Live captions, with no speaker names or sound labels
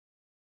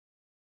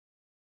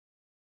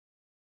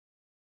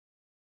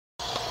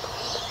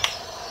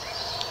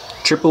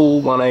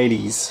triple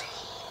 180s.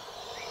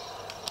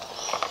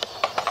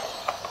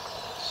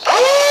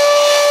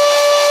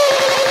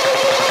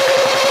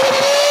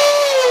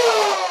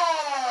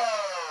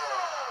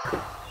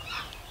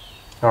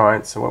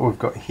 Alright, so what we've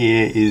got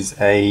here is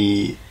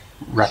a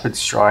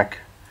Rapidstrike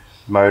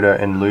motor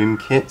and loom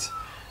kit.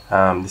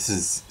 This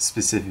is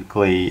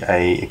specifically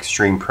a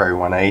Extreme Pro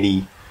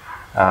 180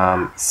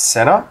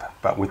 setup,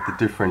 but with the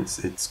difference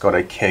it's got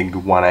a keg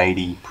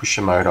 180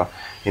 pusher motor.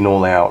 In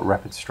all our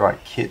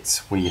Rapidstrike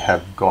kits we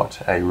have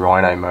got a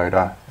Rhino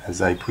motor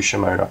as a pusher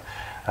motor.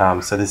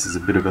 So this is a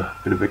bit of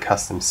a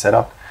custom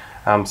setup.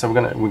 So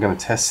we're gonna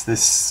test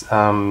this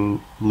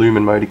loom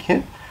and motor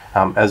kit.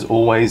 As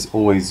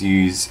always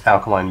use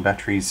alkaline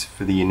batteries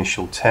for the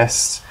initial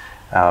test.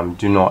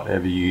 Do not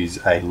ever use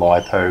a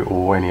LiPo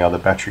or any other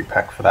battery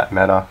pack for that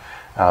matter.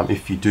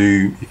 If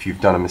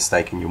you've done a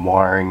mistake in your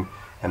wiring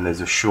and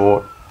there's a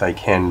short, they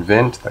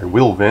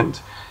will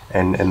vent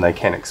and they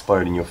can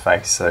explode in your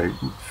face. So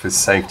for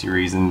safety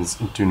reasons,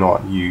 do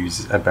not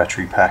use a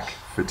battery pack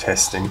for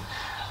testing.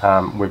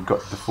 We've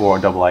got the 4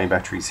 AA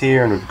batteries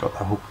here, and we've got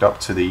them hooked up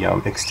to the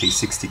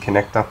XT60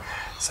 connector.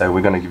 So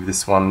we're going to give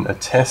this one a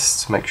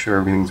test, make sure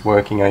everything's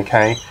working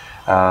okay.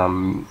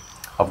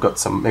 I've got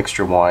some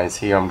extra wires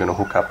here. I'm going to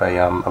hook up a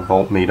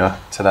voltmeter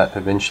to that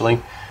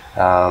eventually.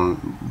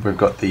 We've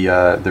got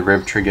the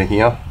rev trigger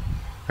here,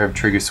 rev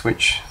trigger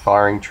switch,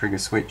 firing trigger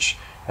switch,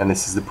 and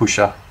this is the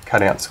pusher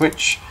cutout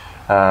switch.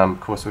 Of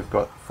course we've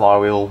got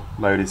flywheel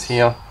motors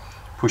here,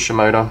 pusher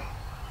motor,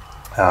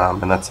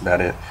 and that's about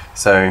it.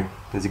 So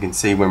as you can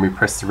see, when we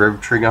press the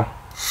rev trigger,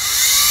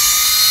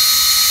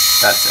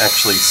 that's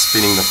actually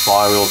spinning the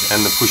flywheels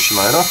and the pusher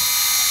motor.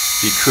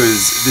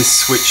 Because this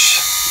switch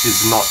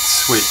is not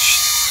switched,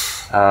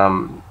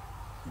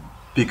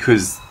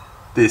 because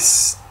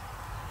this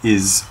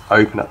is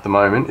open at the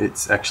moment,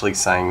 it's actually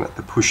saying that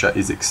the pusher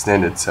is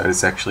extended, so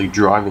it's actually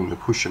driving the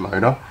pusher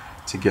motor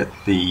to get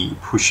the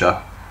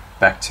pusher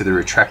back to the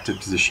retracted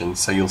position.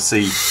 So you'll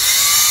see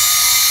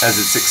as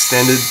it's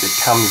extended, it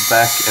comes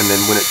back, and then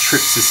when it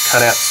trips this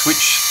cutout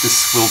switch,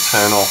 this will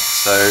turn off.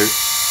 So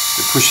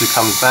the pusher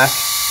comes back,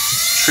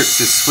 trips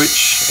this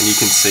switch, and you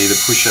can see the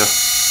pusher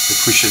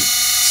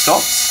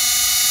stops,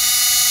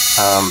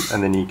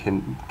 and then you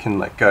can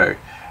let go.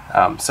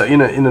 So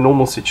in a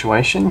normal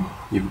situation,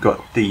 you've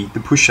got the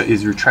pusher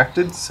is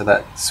retracted, so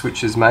that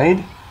switch is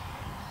made.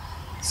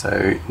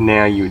 So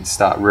now you would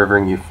start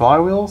revving your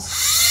flywheels,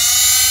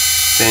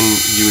 then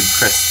you would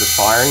press the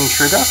firing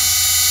trigger,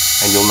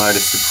 and you'll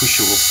notice the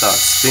pusher will start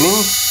spinning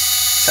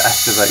to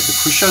activate the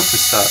pusher to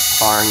start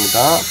firing the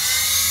darts.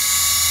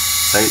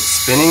 So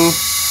it's spinning.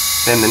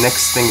 Then the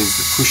next thing is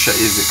the pusher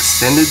is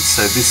extended,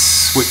 so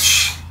this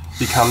switch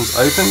becomes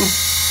open.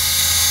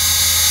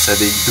 So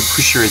the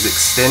pusher is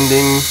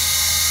extending,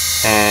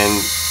 and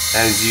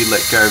as you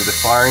let go of the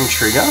firing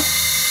trigger,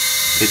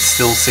 it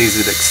still sees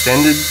it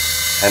extended,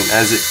 and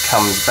as it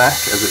comes back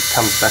to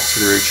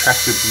the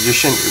retracted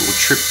position, it will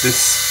trip this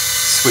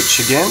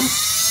switch again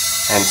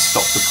and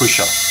stop the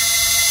pusher.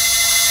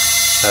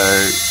 So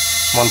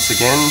once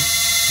again,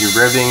 you're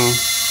revving,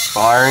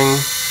 firing,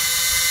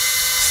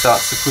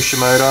 starts the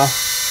pusher motor,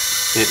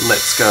 it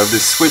lets go of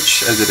this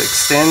switch as it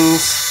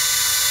extends,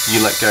 you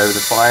let go of the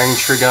firing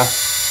trigger,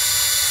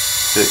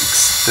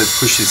 the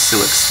push is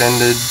still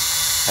extended,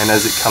 and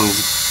as it comes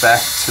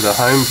back to the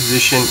home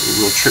position, it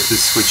will trip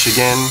this switch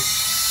again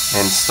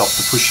and stop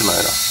the pusher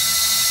motor.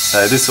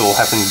 So this all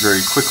happens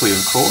very quickly,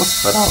 of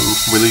course, but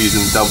we're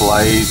using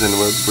AA's and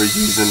we're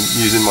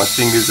using my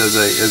fingers as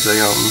a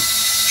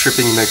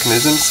tripping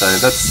mechanism. So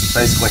that's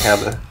basically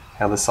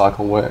how the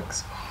cycle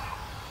works.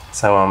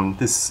 So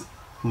this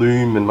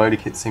loom and motor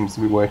kit seems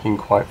to be working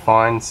quite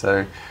fine.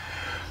 So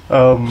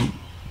so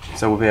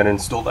we'll be able to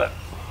install that.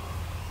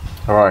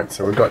 Alright,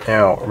 so we've got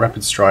our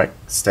Rapidstrike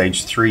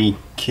Stage 3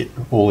 kit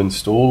all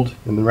installed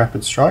in the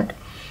Rapidstrike.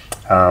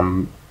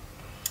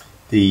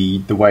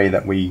 The way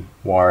that we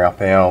wire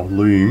up our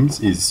looms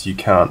is you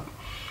can't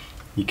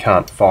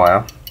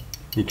fire,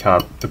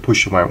 the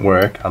pusher won't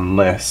work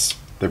unless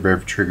the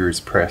rev trigger is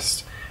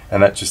pressed,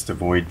 and that just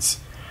avoids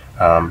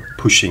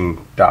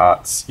pushing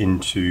darts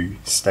into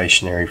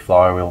stationary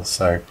flywheels.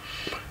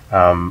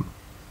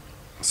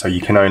 So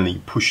you can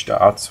only push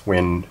darts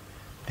when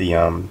the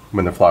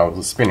flywheels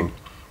are spinning.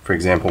 For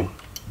example,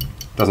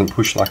 it doesn't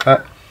push like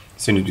that.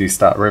 As soon as you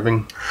start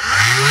revving, it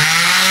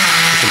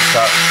can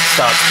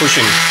starts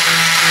pushing,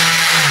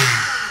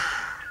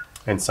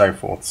 and so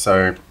forth.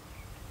 So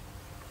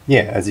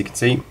yeah, as you can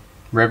see,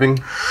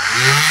 revving,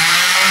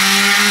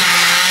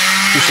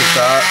 pushes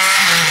darts,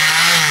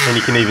 and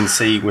you can even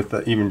see with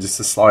even just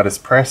the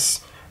slightest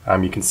press,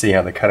 you can see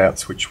how the cutout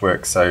switch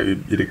works. So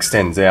it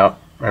extends out,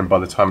 and by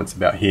the time it's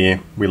about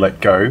here, we let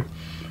go,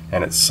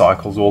 and it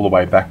cycles all the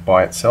way back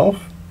by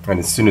itself. And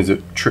as soon as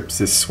it trips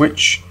this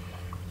switch,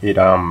 it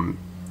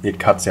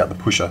cuts out the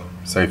pusher.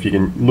 So if you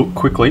can look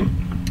quickly,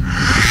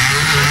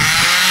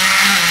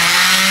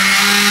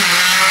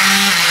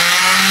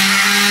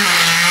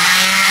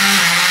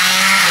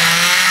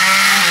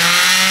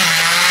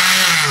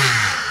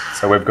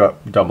 So we've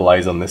got double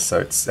A's on this, so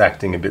it's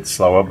acting a bit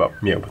slower, but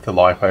yeah, with the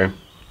LiPo,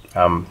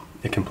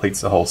 it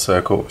completes the whole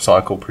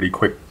cycle pretty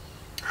quick.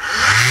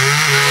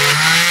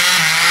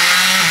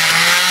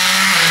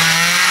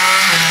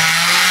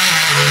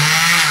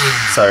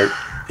 So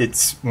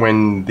it's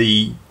when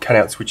the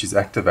cutout switch is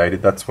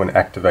activated, that's when it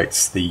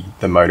activates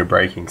the motor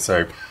braking.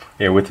 So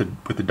yeah, with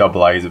the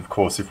double A's, of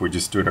course, if we're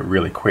just doing it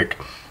really quick,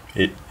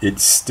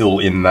 it's still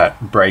in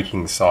that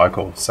braking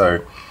cycle.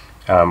 So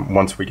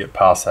once we get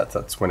past that,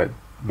 that's when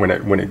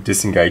it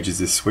disengages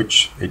this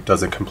switch. It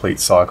does a complete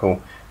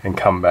cycle and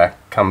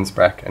comes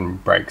back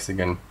and brakes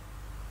again.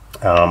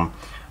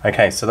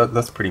 Okay, so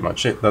that's pretty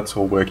much it. That's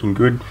all working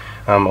good.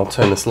 I'll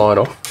turn this light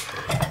off,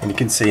 and you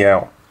can see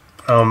our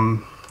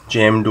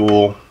jam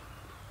door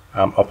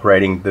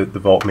operating the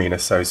voltmeter.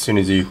 So as soon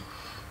as you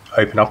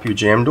open up your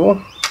jam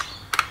door,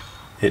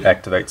 it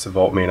activates the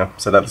voltmeter.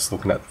 So that's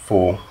looking at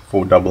four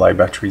AA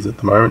batteries at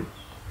the moment.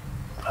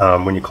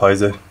 When you close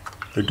the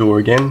door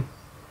again,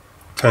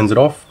 turns it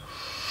off.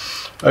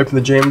 Open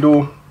the jam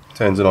door,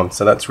 turns it on.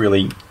 So that's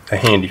really a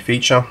handy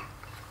feature,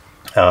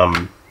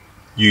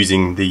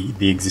 using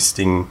the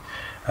existing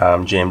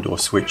jam door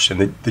switch.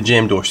 And the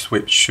jam door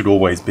switch should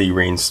always be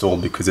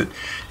reinstalled, because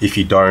if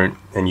you don't,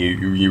 and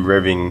you're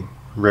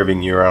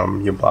revving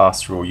your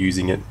blaster or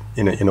using it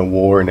in a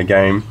war, in a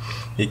game,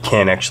 it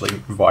can actually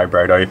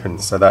vibrate open.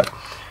 So that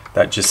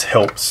just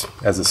helps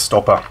as a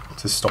stopper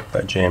to stop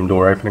that jam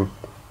door opening.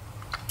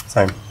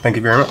 So thank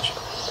you very much.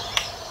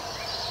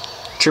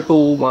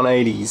 Triple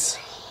 180s.